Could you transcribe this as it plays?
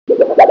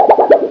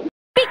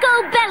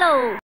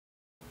bellow!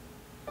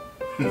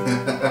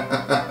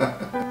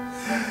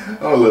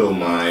 Oh, little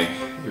Mai,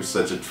 you're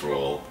such a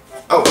troll.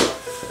 Oh,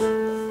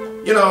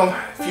 you know,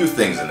 few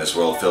things in this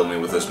world filled me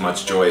with as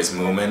much joy as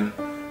Moomin.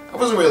 I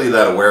wasn't really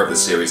that aware of the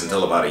series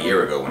until about a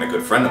year ago when a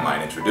good friend of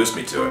mine introduced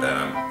me to it, and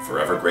I'm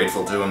forever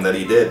grateful to him that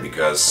he did,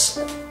 because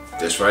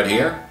this right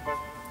here,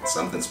 it's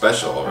something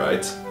special,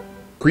 alright?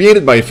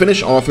 Created by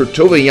Finnish author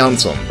Tove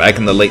Jansson back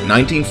in the late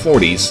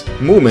 1940s,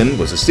 Moomin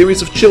was a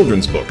series of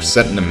children's books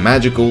set in a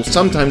magical,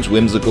 sometimes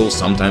whimsical,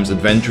 sometimes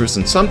adventurous,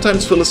 and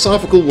sometimes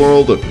philosophical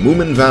world of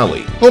Moomin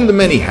Valley, home to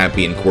many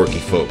happy and quirky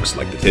folks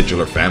like the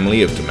titular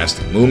family of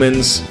domestic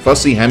Moomins,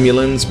 fussy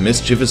Hemulans,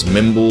 mischievous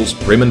Mimbles,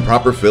 prim and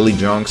proper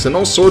Fillyjonks, and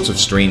all sorts of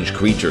strange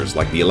creatures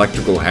like the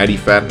electrical Hattie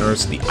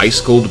Fatteners, the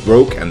ice-cold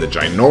Broke, and the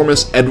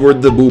ginormous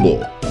Edward the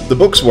Booble. The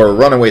books were a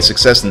runaway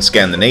success in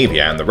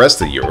Scandinavia and the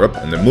rest of Europe,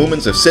 and the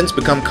Moomins have since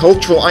become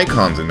cultural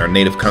icons in their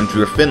native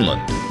country of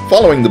Finland.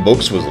 Following the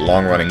books was a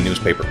long-running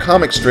newspaper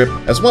comic strip,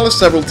 as well as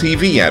several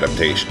TV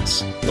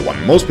adaptations. The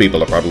one most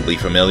people are probably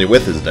familiar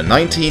with is the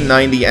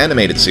 1990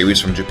 animated series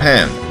from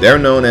Japan. They're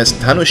known as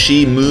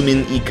Tanushi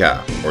Moomin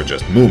Ika, or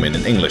just Moomin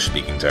in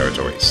English-speaking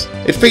territories.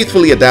 It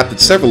faithfully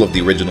adapted several of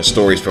the original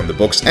stories from the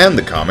books and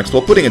the comics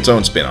while putting its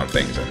own spin on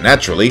things, and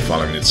naturally,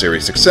 following the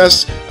series'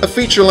 success, a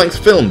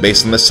feature-length film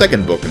based on the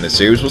second book in the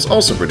series was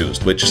also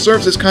produced, which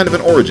serves as kind of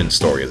an origin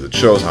story as it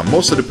shows how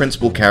most of the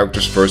principal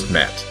characters first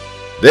met.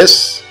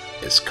 This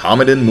is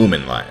Comet in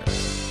Moominland.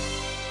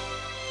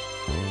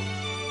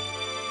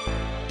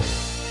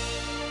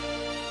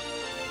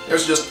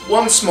 There's just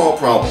one small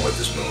problem with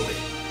this movie.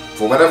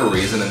 For whatever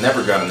reason, it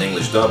never got an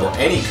English dub or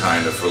any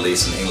kind of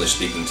release in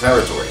English-speaking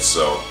territories,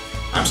 so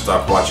I'm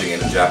stuck watching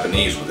it in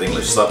Japanese with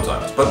English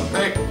subtitles. But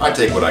hey, I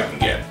take what I can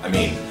get. I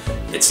mean,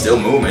 it's still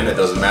Moomin, it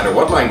doesn't matter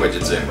what language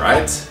it's in,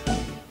 right?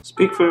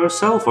 Speak for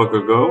yourself,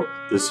 Akago.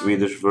 The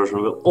Swedish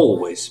version will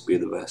always be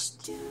the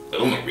best.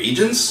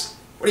 LittleNorwegians?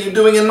 What are you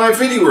doing in my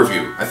video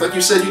review? I thought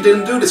you said you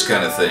didn't do this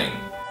kind of thing.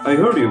 I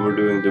heard you were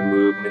doing the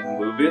Moomin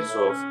movie,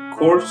 so of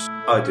course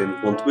I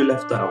didn't want to be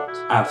left out.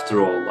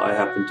 After all, I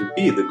happen to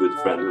be the good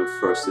friend who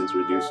first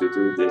introduced you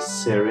to this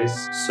series,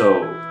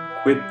 so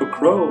quid pro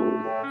quo,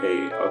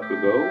 hey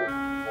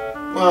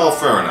Akago? Well,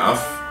 fair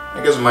enough.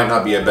 I guess it might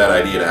not be a bad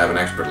idea to have an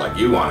expert like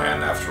you on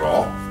hand after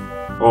all.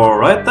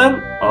 Alright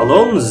then,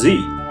 Alon Z.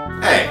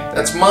 Hey,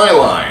 that's my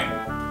line!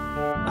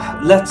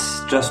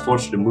 Let's just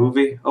watch the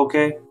movie,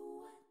 okay?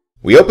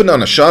 We opened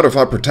on a shot of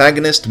our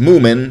protagonist,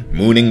 Moomin,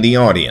 mooning the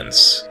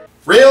audience.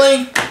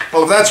 Really?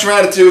 Well, if that's your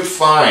attitude,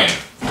 fine.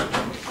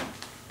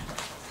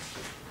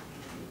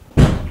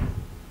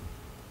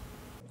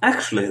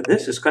 Actually,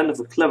 this is kind of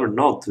a clever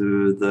nod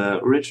to the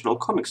original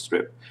comic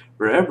strip,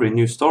 where every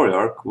new story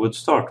arc would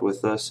start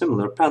with a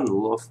similar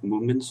panel of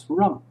Moomin's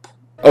rump.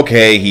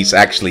 Okay, he's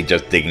actually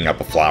just digging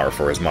up a flower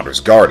for his mother's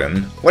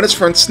garden, when his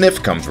friend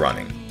Sniff comes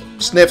running.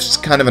 Sniff's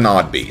kind of an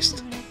odd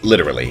beast.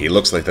 Literally, he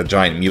looks like the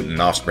giant mutant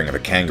offspring of a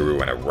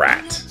kangaroo and a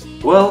rat.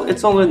 Well,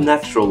 it's only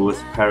natural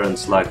with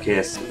parents like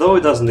his, though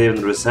he doesn't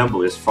even resemble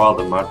his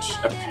father much.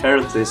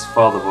 Apparently his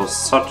father was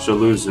such a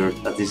loser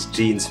that his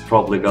genes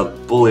probably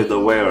got bullied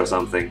away or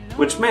something,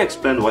 which may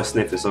explain why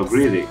Sniff is so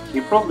greedy. He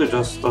probably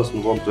just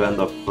doesn't want to end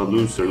up a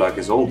loser like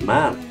his old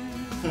man.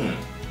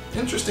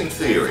 Interesting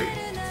theory.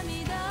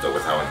 Though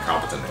with how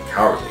incompetent and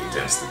cowardly he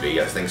tends to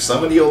be, I think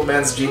some of the old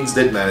man's genes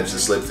did manage to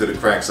slip through the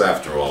cracks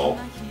after all.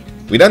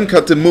 We then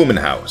cut to Moomin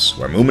House,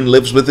 where Moomin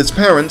lives with his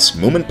parents,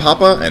 Moomin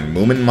Papa and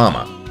Moomin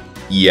Mama.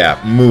 Yeah,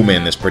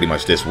 Moomin is pretty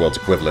much this world's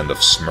equivalent of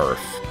Smurf.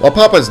 While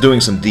Papa is doing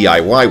some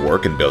DIY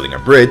work and building a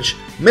bridge,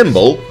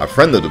 Mimble, a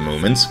friend of the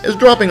Moomins, is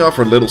dropping off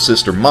her little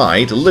sister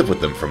Mai to live with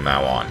them from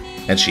now on.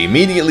 And she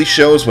immediately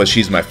shows why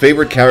she's my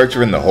favorite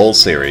character in the whole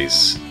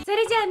series.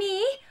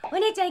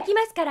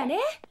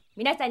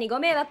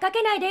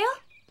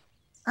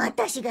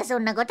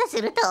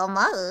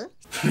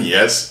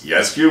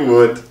 Yes, you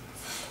would.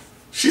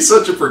 She's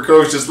such a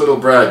precocious little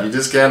brat, you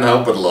just can't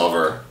help but love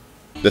her.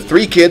 The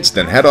three kids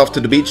then head off to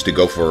the beach to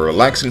go for a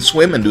relaxing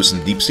swim and do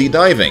some deep-sea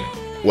diving.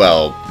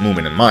 Well,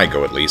 Moomin and Mai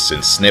go at least,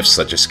 since Sniff's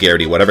such a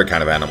scaredy whatever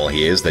kind of animal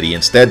he is that he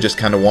instead just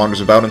kind of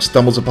wanders about and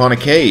stumbles upon a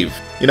cave.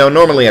 You know,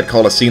 normally I'd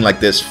call a scene like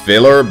this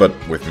filler, but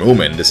with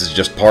Moomin, this is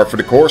just par for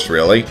the course,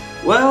 really.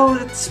 Well,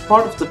 it's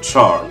part of the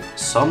charm.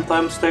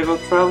 Sometimes they go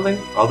traveling,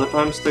 other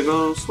times they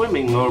go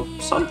swimming, or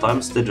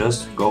sometimes they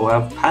just go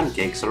have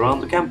pancakes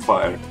around the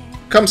campfire.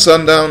 Come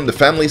sundown, the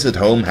family's at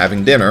home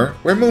having dinner,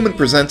 where Moomin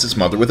presents his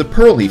mother with a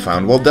pearl he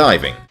found while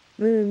diving.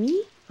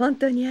 Moomi, 本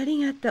当にあり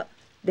がとう。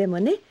で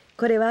もね、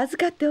これは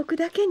預かっておく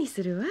だけに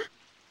するわ。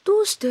ど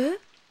うして？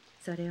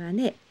それは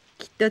ね、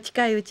きっと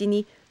近いうち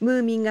にム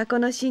ーミンがこ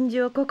の真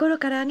珠を心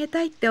からあげ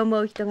たいって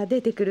思う人が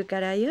出てくる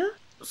からよ。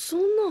そん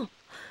な、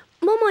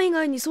ママ以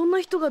外にそんな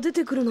人が出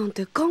てくるなん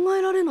て考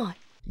えられない。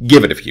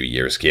Give it a few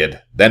years,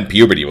 kid. Then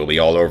puberty will be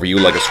all over you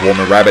like a swarm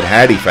of rabid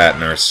hattie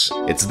fatteners.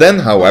 It's then,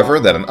 however,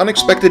 that an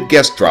unexpected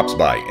guest drops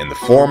by in the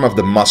form of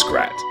the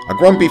muskrat, a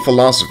grumpy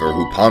philosopher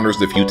who ponders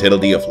the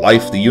futility of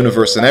life, the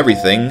universe, and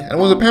everything, and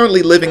was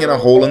apparently living in a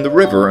hole in the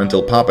river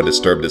until Papa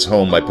disturbed his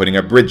home by putting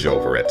a bridge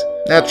over it.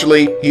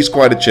 Naturally, he's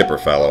quite a chipper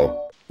fellow.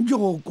 じゃあ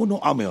こ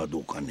の雨はど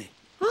うかね。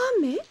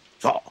雨？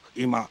そ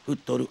う、今降っ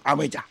とる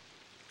雨じゃ。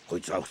こ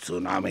いつは普通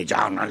の雨じ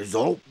ゃない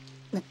ぞ。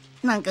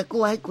なんか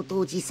怖いこと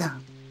おじさ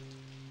ん。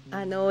ジ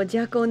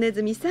ャコウネ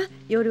ズミさん、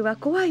夜は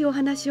怖いお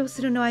話を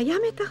するのはや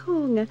めた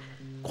方が。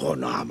こ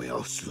の雨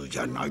は普通じ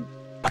ゃない。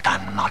But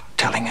I'm not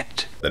telling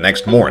it. The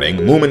next morning,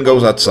 Moomin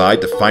goes outside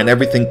to find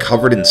everything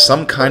covered in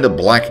some kind of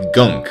black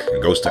gunk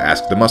and goes to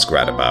ask the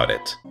muskrat about it.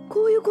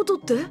 こういうことっ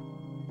て？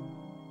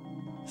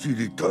知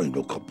りたい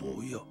のか、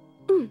坊や。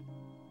うん。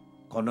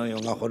この世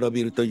が滅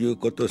びるという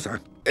ことさ。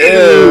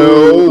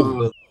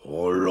Ew!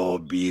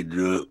 滅び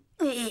る。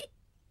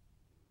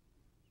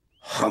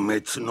破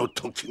滅の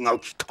時が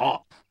来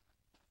た。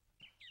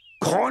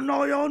こ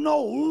の世の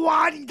終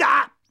わり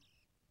だ。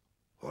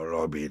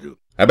滅びる。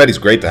I bet he's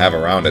great to have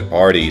around at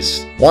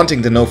parties.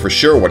 Wanting to know for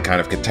sure what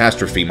kind of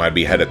catastrophe might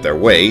be headed their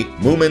way,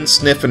 Moomin,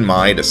 Sniff, and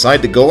Mai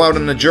decide to go out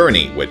on a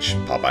journey, which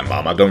Papa and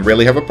Mama don't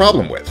really have a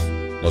problem with.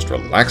 Most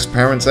relaxed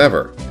parents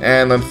ever.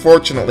 And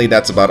unfortunately,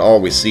 that's about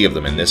all we see of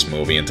them in this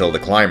movie until the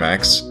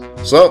climax.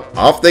 So,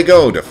 off they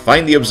go to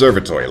find the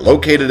observatory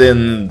located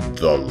in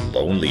the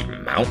Lonely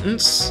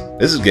Mountains?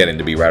 This is getting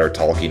to be rather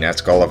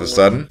Tolkien-esque all of a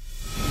sudden.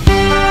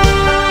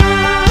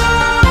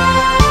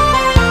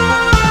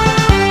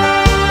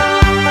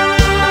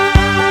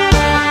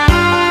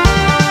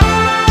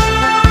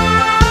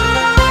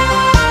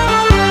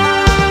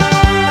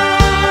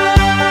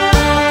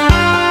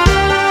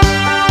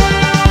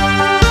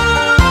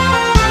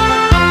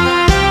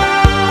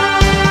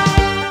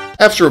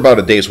 After about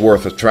a day's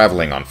worth of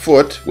traveling on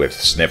foot, with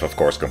Sniff of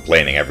course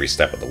complaining every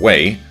step of the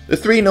way, the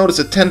three notice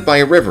a tent by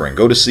a river and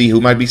go to see who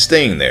might be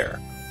staying there.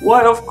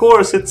 Why, of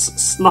course, it's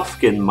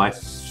Snufkin, my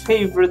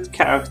favorite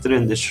character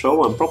in this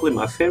show and probably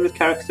my favorite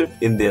character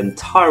in the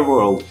entire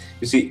world.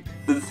 You see,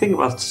 the thing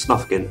about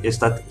Snufkin is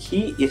that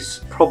he is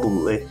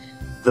probably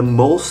the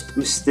most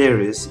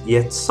mysterious,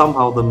 yet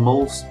somehow the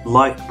most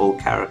likable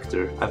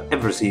character I've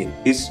ever seen.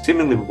 He's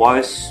seemingly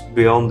wise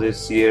beyond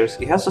his years.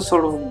 He has a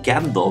sort of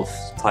Gandalf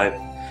type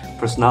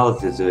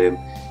personality to him.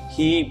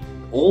 He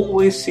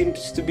always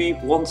seems to be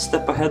one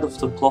step ahead of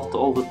the plot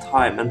all the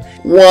time, and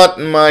what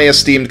my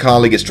esteemed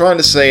colleague is trying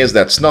to say is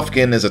that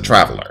Snufkin is a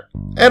traveler,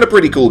 and a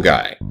pretty cool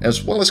guy,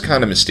 as well as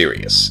kinda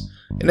mysterious.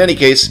 In any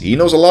case, he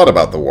knows a lot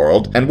about the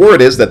world, and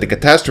word is that the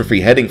catastrophe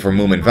heading for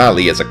Moomin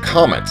Valley is a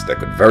comet that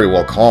could very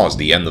well cause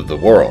the end of the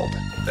world.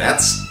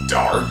 That's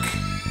dark.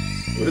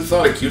 Who'd have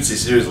thought a cutesy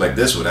series like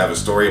this would have a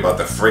story about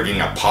the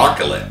frigging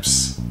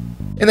apocalypse?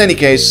 In any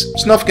case,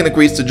 Snufkin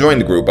agrees to join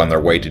the group on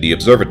their way to the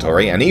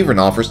observatory and even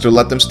offers to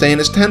let them stay in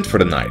his tent for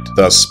the night,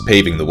 thus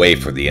paving the way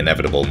for the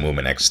inevitable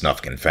Moomin x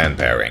Snufkin fan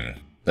pairing.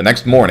 The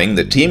next morning,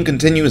 the team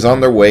continues on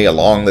their way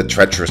along the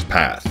treacherous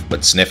path,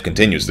 but Sniff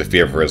continues to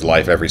fear for his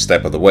life every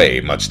step of the way,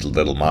 much to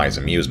little Mai's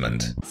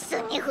amusement. ス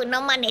ニフ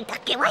の真似だ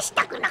けはし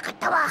たくなかっ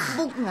たわ。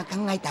僕が考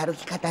えた歩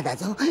き方だ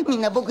ぞ。み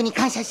んな僕に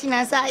感謝し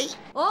なさい。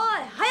おい、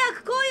早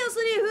く来いよス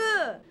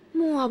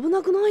ニフ。もう危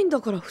なくないんだ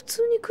から普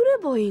通に来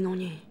ればいいの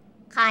に。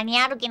カニ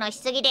歩きのし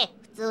すぎで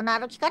普通の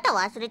歩き方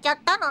忘れちゃっ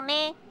たの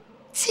ね。違う、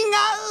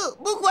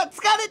僕は疲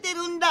れて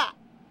るんだ。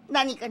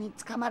何かに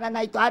捕まら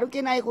ないと歩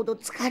けないほど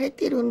疲れ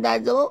てるん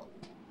だぞ。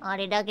あ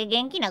れだけ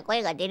元気な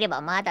声が出れ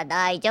ばまだ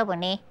大丈夫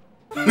ね。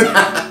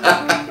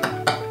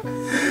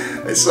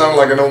They sound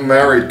like an old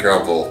married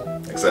couple.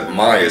 Except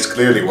Mai is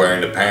clearly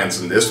wearing the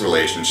pants in this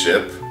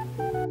relationship.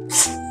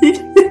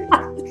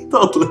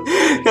 totally.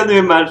 Can you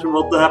imagine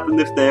what would happen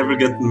if they ever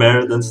get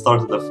married and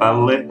started a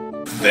family?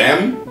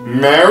 Them?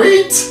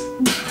 Married?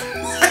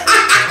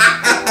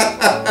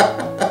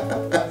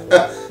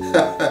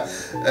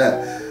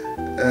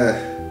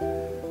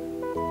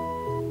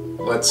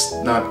 Let's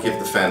not give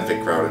the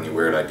fanfic crowd any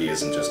weird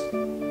ideas and just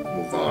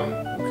move on,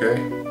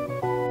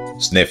 okay?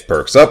 Sniff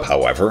perks up,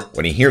 however,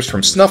 when he hears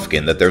from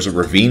Snufkin that there's a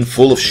ravine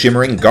full of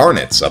shimmering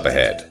garnets up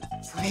ahead.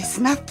 それ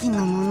スナフキン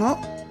のもの。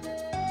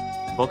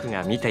僕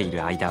が見てい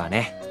る間は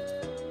ね、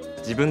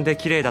自分で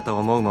綺麗だと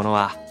思うもの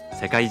は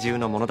世界中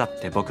のものだっ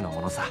て僕の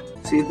ものさ。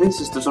See,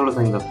 this is the sort of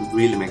thing that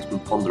really makes me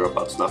ponder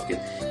about Snufkin.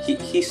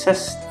 He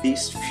says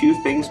these few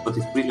things, but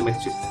it really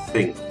makes you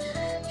think.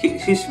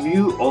 His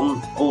view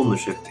on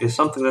ownership is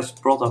something that's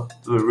brought up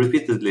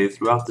repeatedly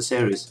throughout the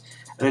series.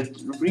 And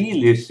it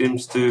really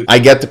seems to... I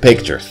get the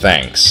picture,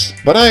 thanks.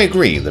 But I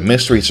agree, the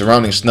mystery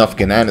surrounding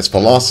Snufkin and his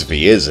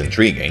philosophy is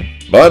intriguing.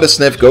 But as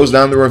Sniff goes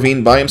down the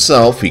ravine by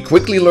himself, he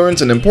quickly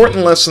learns an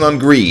important lesson on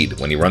greed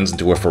when he runs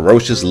into a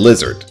ferocious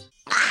lizard.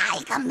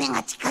 顔面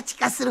がチカチ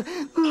カする。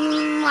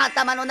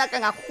頭の中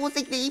が宝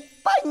石でいっ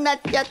ぱいになっ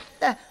ちゃっ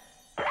た。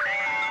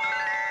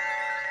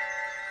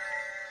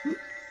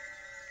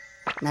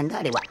なんだ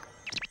あれは。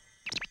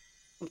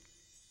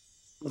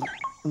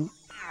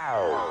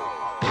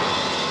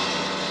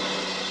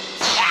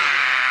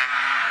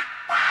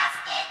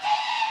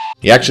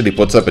He actually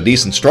puts up a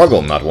decent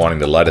struggle, not wanting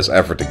to let his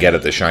effort to get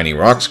at the shiny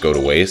rocks go to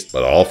waste,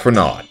 but all for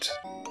naught.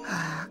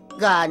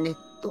 ガーネッ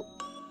ト。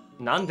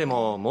何で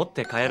も持っ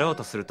て帰ろう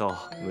とすると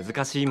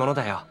難しいもの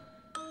だよ。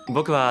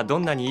僕はど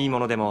んなにいいも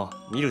のでも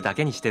見るだ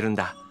けにしてるん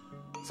だ。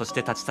そし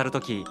て立ち去る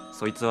とき、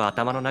そいつを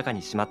頭の中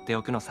にしまって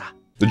おくのさ。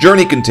The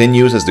journey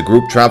continues as the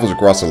group travels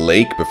across a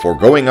lake before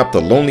going up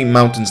the lonely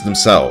mountains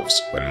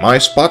themselves, when Mai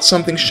spots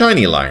something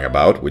shiny lying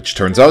about, which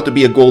turns out to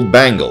be a gold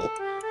bangle.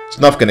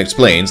 Snufkin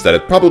explains that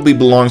it probably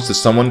belongs to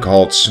someone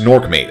called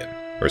Snork Maiden.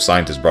 Her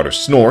scientist brother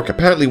Snork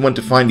apparently went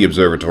to find the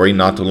observatory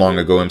not too long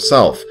ago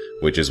himself,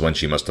 which is when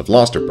she must have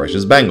lost her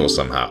precious bangle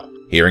somehow.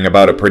 Hearing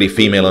about a pretty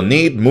female in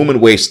need, Moomin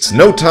wastes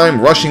no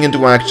time rushing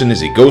into action as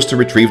he goes to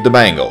retrieve the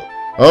bangle.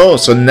 Oh,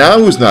 so now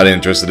who's not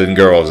interested in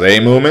girls, eh,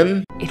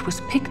 Moomin? It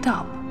was picked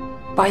up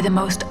by the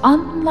most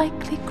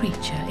unlikely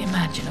creature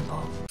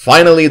imaginable.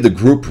 Finally, the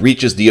group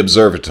reaches the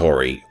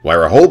observatory,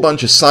 where a whole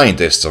bunch of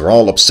scientists are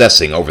all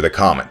obsessing over the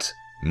comet.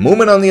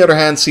 Moomin, on the other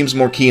hand, seems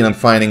more keen on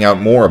finding out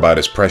more about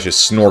his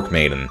precious Snork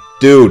Maiden.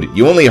 Dude,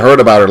 you only heard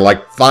about her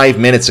like 5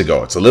 minutes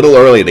ago. It's a little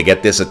early to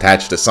get this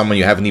attached to someone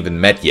you haven't even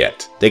met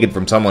yet. Take it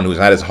from someone who's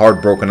had his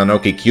heart broken on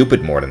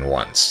OkCupid more than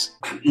once.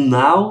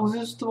 Now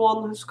who's the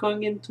one who's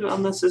going into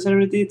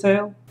unnecessary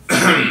detail?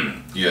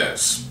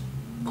 Yes,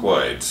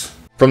 quite.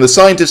 From the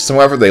scientists,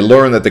 however, they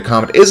learn that the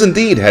comet is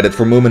indeed headed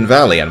for Moomin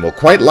Valley and will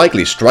quite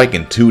likely strike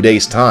in 2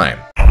 days' time.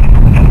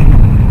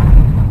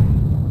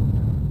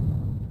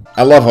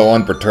 I love how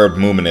unperturbed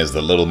Moomin is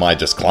that little Mai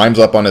just climbs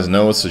up on his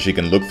nose so she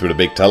can look through the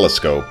big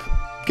telescope.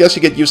 Guess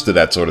you get used to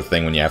that sort of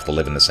thing when you have to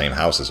live in the same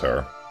house as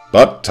her.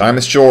 But time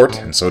is short,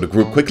 and so the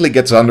group quickly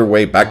gets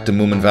underway back to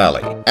Moomin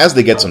Valley. As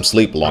they get some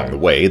sleep along the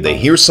way, they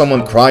hear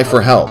someone cry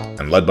for help,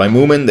 and led by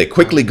Moomin, they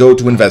quickly go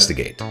to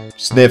investigate.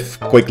 Sniff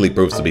quickly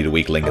proves to be the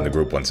weak link in the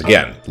group once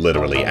again,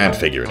 literally and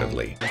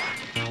figuratively.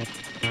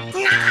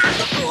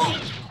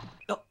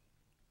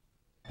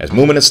 As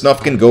Moomin and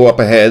Snufkin go up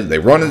ahead, they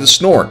run into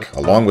Snork,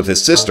 along with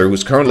his sister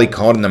who's currently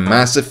caught in a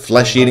massive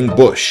flesh-eating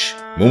bush.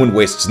 Moomin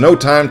wastes no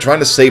time trying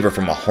to save her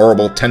from a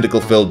horrible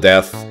tentacle-filled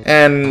death,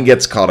 and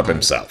gets caught up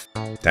himself.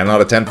 10 out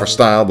of 10 for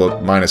style,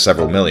 but minus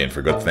several million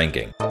for good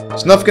thinking.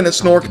 Snufkin and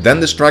Snork then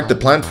distract the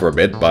plant for a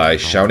bit by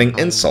shouting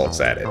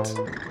insults at it.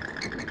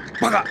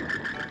 Baka!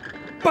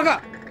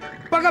 Baka!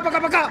 Baka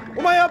baka baka!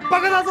 Omae wa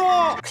baka da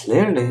zo!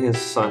 Clearly his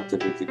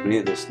scientific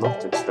degree does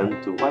not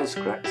extend to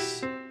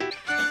wisecracks.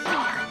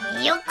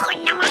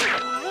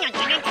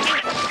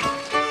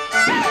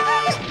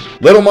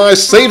 Little Mai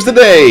saves the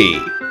day!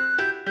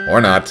 Or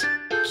not.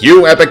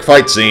 Cue epic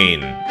fight scene!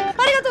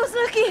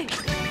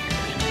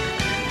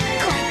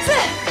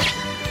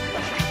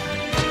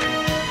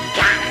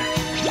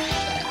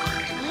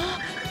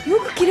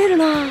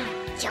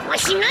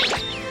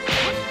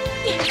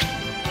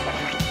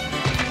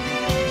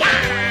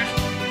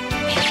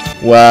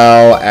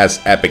 Well, as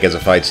epic as a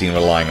fight scene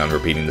relying on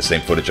repeating the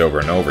same footage over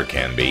and over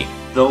can be.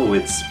 Though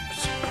it's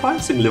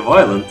surprisingly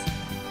violent,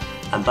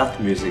 and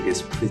that music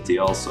is pretty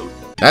awesome.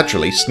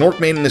 Naturally, Snork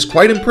Maiden is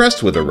quite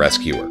impressed with her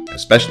rescuer,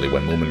 especially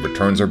when Moomin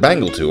returns her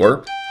bangle to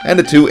her, and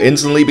the two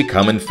instantly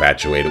become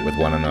infatuated with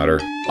one another.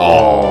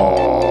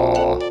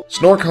 Aww.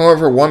 Snork,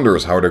 however,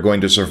 wonders how they're going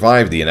to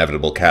survive the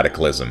inevitable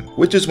cataclysm,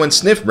 which is when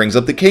Sniff brings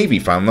up the cave he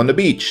found on the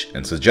beach,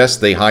 and suggests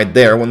they hide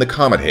there when the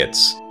comet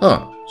hits.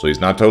 Huh, so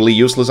he's not totally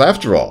useless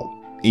after all.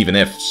 Even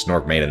if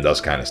Snork Maiden does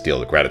kinda steal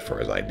the credit for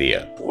his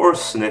idea. Poor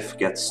Sniff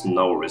gets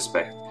no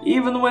respect,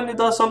 even when he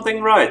does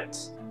something right.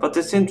 But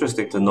it's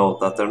interesting to note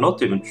that they're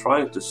not even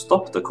trying to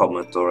stop the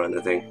comet or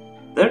anything.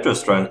 They're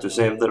just trying to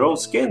save their own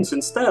skins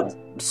instead.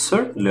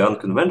 Certainly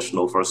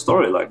unconventional for a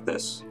story like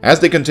this. As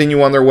they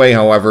continue on their way,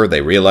 however,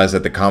 they realize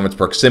that the comet's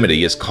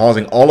proximity is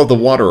causing all of the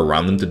water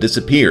around them to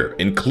disappear,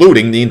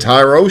 including the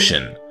entire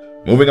ocean.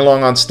 Moving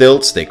along on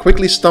stilts, they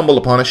quickly stumble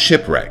upon a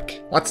shipwreck.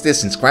 What's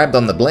this inscribed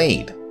on the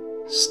blade?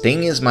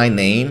 Sting is my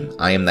name,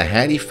 I am the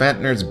Hattie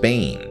Fatner's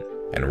bane.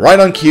 And right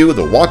on cue,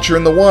 the Watcher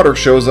in the water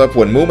shows up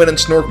when Moomin and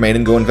Snork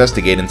Maiden go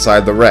investigate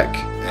inside the wreck.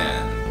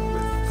 And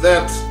with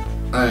that,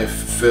 I've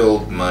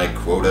filled my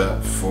quota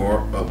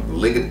for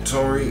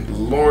obligatory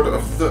Lord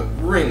of the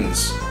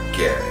Rings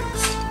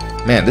gags.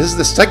 Man, this is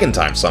the second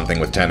time something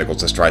with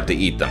tentacles has tried to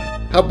eat them.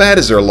 How bad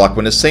is their luck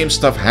when the same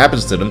stuff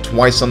happens to them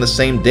twice on the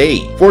same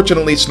day?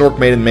 Fortunately, Snork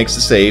Maiden makes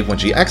the save when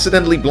she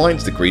accidentally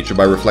blinds the creature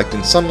by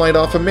reflecting sunlight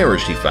off a mirror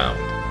she found.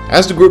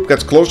 As the group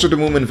gets closer to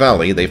Moomin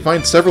Valley, they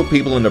find several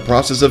people in the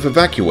process of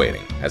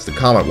evacuating, as the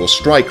comet will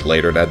strike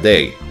later that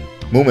day.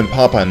 Moomin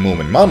Papa and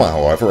Moomin Mama,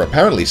 however,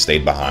 apparently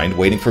stayed behind,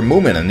 waiting for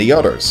Moomin and the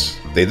others.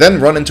 They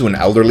then run into an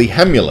elderly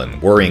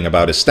Hemulan, worrying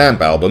about his stamp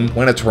album,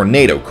 when a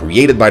tornado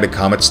created by the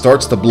comet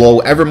starts to blow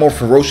ever more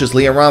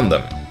ferociously around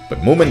them. But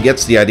Moomin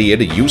gets the idea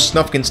to use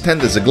Snufkin's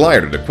tent as a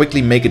glider to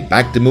quickly make it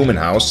back to Moomin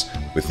House,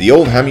 with the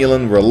old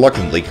Hemulan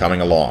reluctantly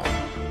coming along.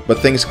 But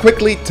things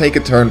quickly take a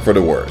turn for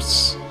the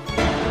worse.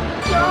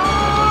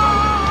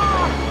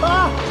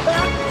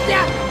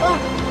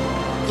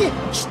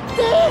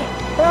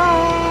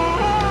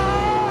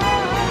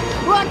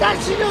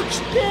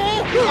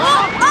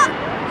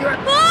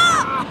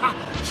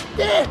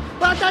 手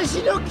私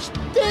の切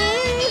手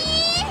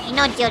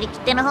命より切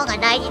手の方が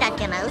大事だっ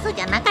てのは嘘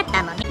じゃなかっ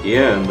たのね。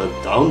 Yeah, in the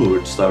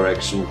downwards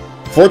direction.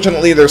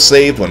 Fortunately, they're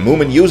saved when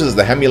Moomin uses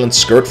the Hemulan's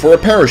skirt for a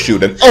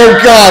parachute and— oh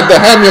god, the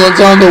Hemulan's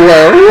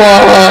underwear!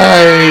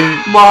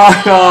 Why?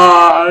 My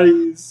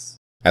eyes!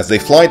 As they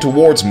fly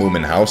towards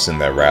Moomin House in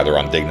their rather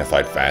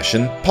undignified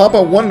fashion,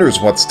 Papa wonders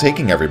what's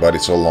taking everybody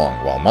so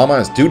long, while Mama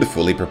is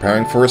dutifully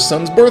preparing for his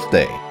son's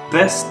birthday.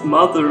 Best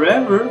mother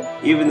ever!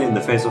 Even in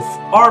the face of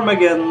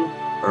Armageddon,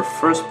 her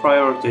first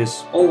priority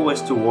is always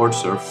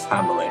towards her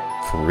family.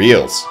 For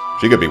reals.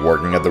 She could be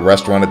working at the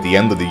restaurant at the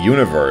end of the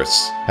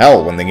universe.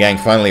 Hell, when the gang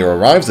finally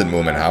arrives at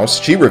Moomin House,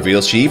 she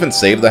reveals she even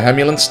saved the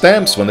Hemulan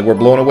stamps when they were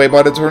blown away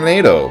by the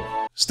tornado.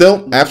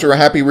 Still, after a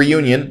happy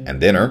reunion and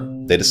dinner,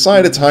 they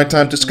decide it's high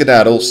time to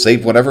skedaddle,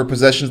 save whatever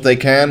possessions they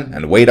can,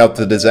 and wait out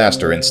the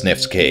disaster in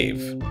Sniff's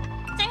cave.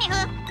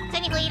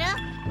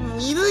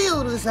 いるよ、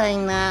うるさい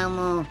な、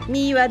もう。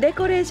ミーはデ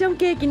コレーション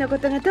ケーキのこ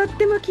とがとっ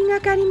ても気が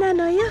かりな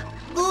のよ。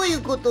どうい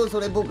うことをそ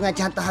れ僕が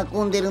ちゃんと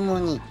運んでるの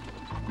に。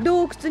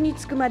洞窟に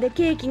着くまで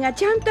ケーキが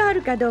ちゃんとあ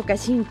るかどうか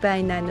心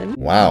配なのね。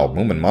Wow,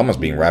 Moomin Mama's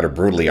being rather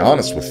brutally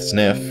honest with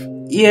Sniff.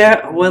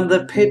 Yeah, when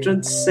the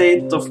patron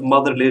saint of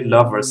motherly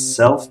love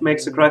herself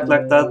makes a crack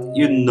like that,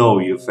 you know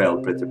you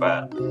failed pretty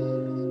bad.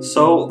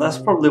 So that's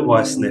probably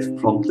why Sniff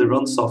promptly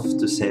runs off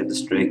to save the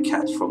stray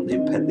cat from the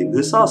impending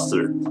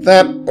disaster.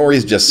 That, or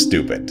he's just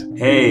stupid.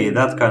 Hey,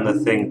 that kind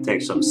of thing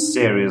takes some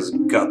serious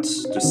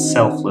guts to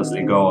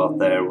selflessly go out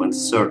there when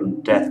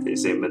certain death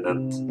is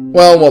imminent.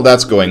 Well, while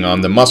that's going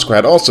on, the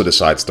muskrat also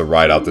decides to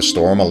ride out the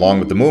storm along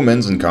with the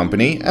Moomins and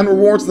company, and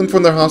rewards them for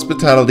their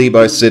hospitality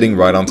by sitting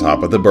right on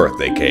top of the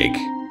birthday cake.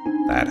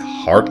 That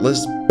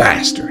heartless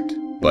bastard.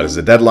 But as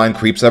the deadline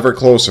creeps ever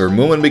closer,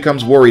 Moomin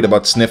becomes worried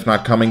about Sniff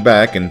not coming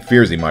back and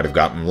fears he might have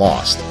gotten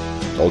lost.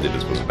 Told you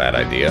this was a bad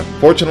idea.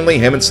 Fortunately,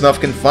 him and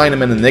Snuff can find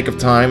him in the nick of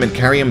time and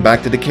carry him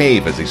back to the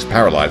cave as he's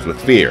paralyzed with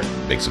fear.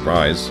 Big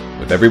surprise.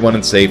 With everyone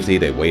in safety,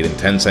 they wait in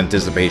tense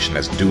anticipation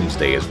as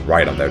doomsday is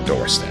right on their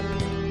doorstep.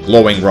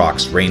 Glowing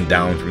rocks rain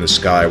down from the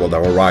sky while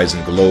the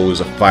horizon glows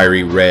a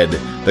fiery red.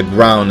 The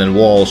ground and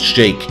walls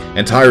shake.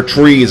 Entire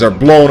trees are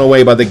blown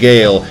away by the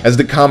gale as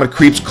the comet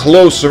creeps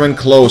closer and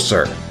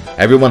closer.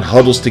 Everyone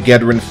huddles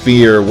together in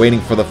fear,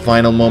 waiting for the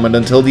final moment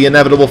until the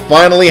inevitable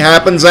finally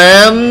happens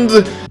and—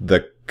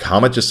 the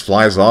comet just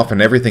flies off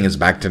and everything is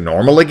back to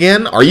normal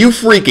again? Are you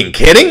freaking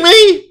kidding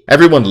me?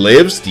 Everyone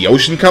lives, the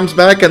ocean comes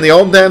back, and they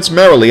all dance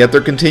merrily at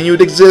their continued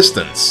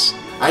existence.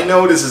 I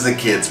know this is a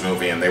kids'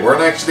 movie and they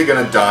weren't actually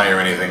gonna die or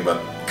anything, but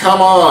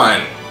come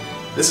on!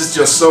 This is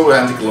just so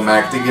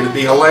anticlimactic, it'd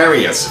be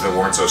hilarious if it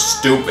weren't so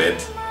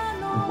stupid.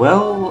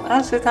 Well,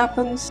 as it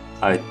happens,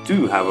 I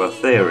do have a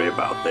theory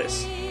about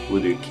this.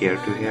 Would you care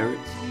to hear it?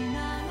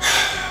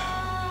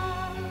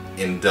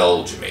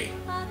 Indulge me.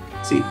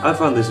 See, I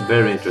found this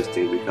very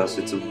interesting because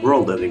it's a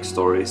world-ending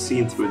story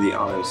seen through the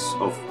eyes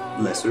of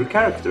lesser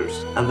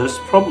characters. And there's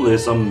probably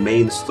some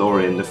main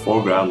story in the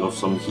foreground of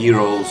some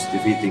heroes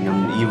defeating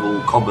an evil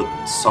comet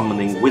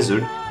summoning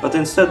wizard, but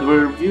instead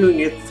we're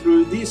viewing it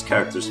through these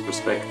characters'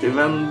 perspective,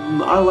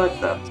 and I like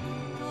that.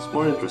 It's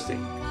more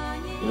interesting.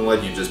 You know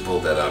what, you just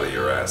pulled that out of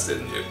your ass,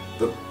 didn't you?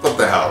 What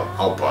the hell?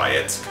 I'll buy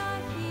it.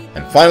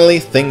 And finally,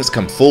 things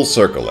come full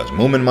circle as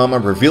Moomin Mama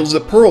reveals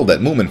the pearl that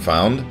Moomin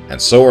found, and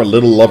so our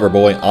little lover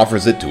boy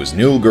offers it to his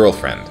new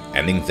girlfriend,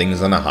 ending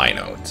things on a high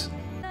note.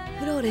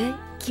 フローレン、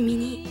君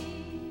に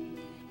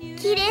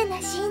綺麗な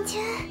真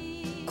珠。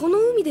この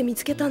海で見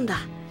つけたんだ。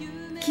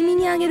君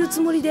にあげるつ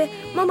もりで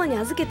ママに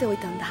預けておい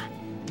たんだ。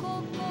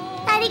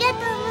ありがとう、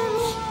ム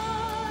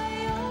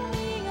ー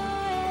ミ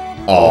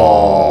ン。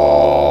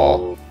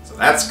Aww. So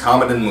that's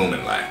Comet in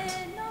Moominland.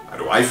 How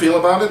do I feel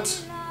about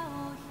it?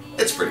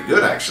 It's pretty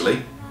good,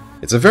 actually.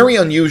 It's a very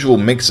unusual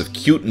mix of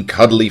cute and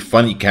cuddly,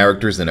 funny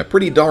characters in a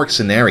pretty dark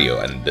scenario,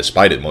 and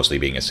despite it mostly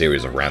being a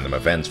series of random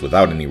events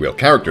without any real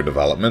character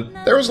development,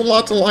 there is a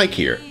lot to like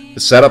here.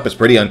 The setup is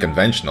pretty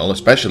unconventional,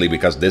 especially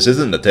because this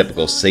isn't the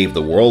typical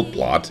save-the-world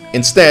plot.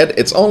 Instead,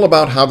 it's all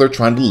about how they're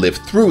trying to live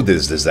through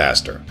this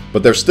disaster.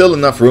 But there's still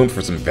enough room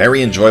for some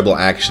very enjoyable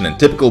action and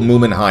typical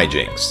Moomin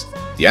hijinks.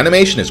 The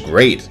animation is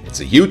great. It's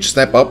a huge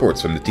step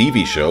upwards from the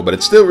TV show, but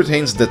it still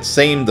retains that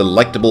same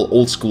delectable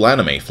old-school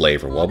anime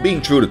flavor while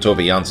being true to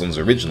Tove Jansson's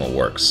original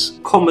works.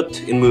 Comet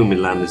in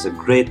Moominland is a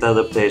great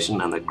adaptation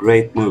and a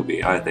great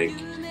movie, I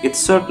think. It's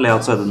certainly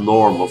outside the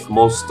norm of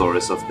most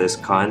stories of this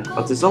kind,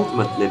 but is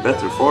ultimately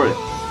better for it.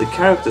 The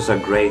characters are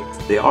great,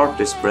 the art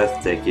is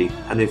breathtaking,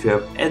 and if you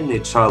have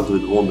any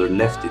childhood wonder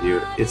left in you,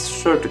 it's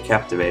sure to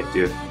captivate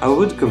you. I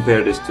would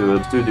compare this to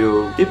a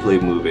Studio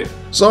Ghibli movie.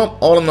 So,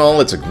 all in all,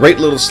 it's a great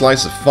little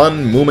slice of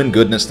fun, Moomin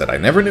goodness that I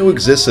never knew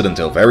existed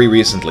until very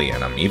recently,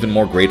 and I'm even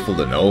more grateful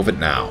to know of it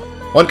now.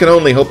 One can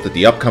only hope that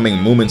the upcoming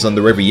Moomins on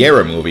the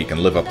Riviera movie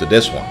can live up to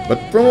this one, but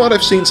from what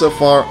I've seen so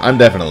far, I'm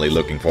definitely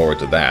looking forward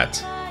to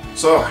that.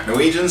 So,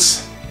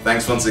 Norwegians,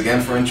 thanks once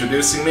again for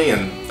introducing me,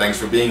 and thanks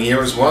for being here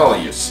as well,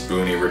 you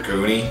spoony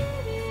raccoony.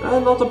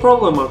 Not a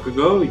problem,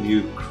 Akago,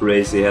 you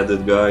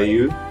crazy-headed guy,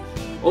 you.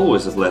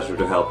 Always a pleasure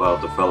to help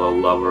out a fellow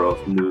lover of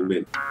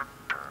Moomin.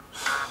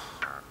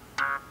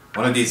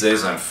 One of these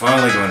days I'm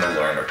finally going to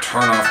learn to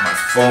turn off my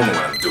phone when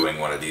I'm doing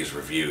one of these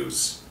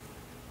reviews.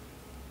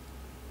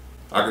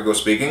 Akago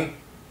speaking?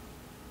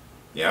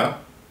 Yeah?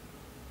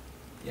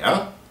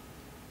 Yeah?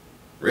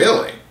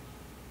 Really?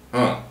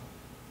 Huh.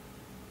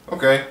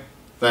 Okay.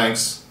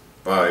 Thanks.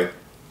 Bye.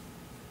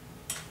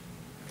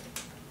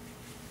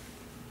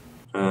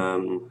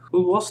 Who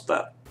was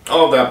that?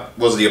 Oh, that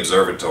was the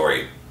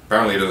observatory.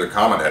 Apparently there's a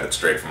comet headed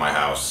straight for my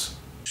house.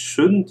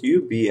 Shouldn't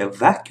you be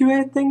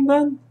evacuating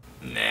then?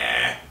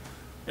 Nah.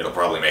 It'll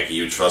probably make a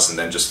huge fuss and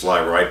then just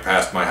fly right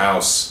past my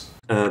house.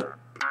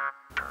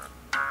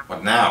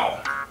 What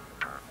now?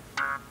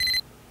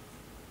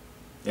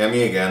 Yeah,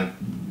 me again.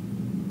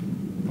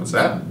 What's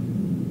that?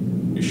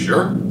 You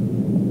sure?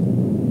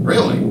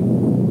 Really?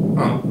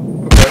 Huh.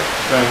 Okay,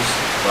 thanks.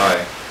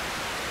 Bye.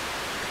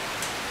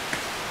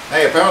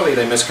 Hey, apparently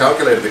they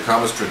miscalculated the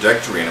comet's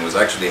trajectory and it was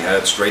actually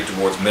headed straight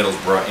towards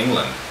Middlesbrough,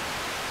 England.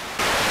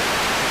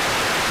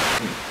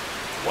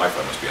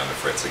 Wi-Fi must be on the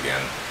fritz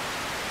again.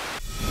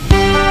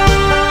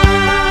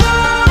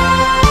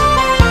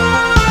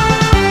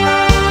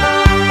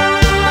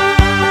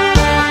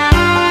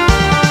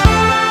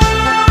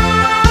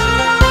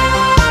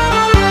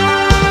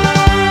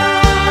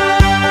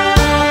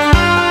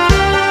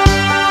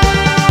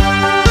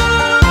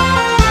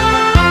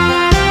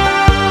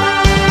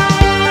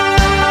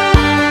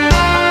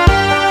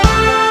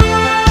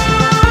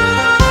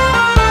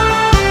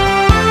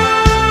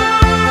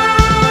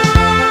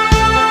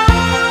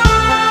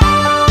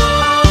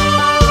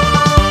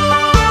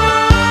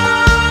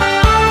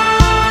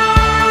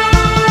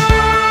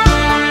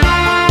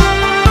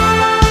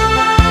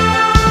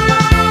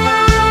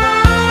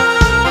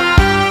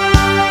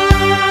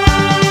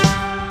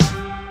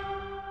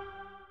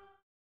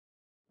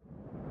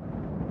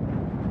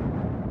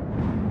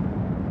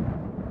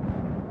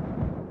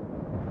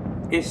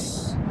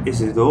 Is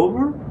it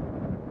over?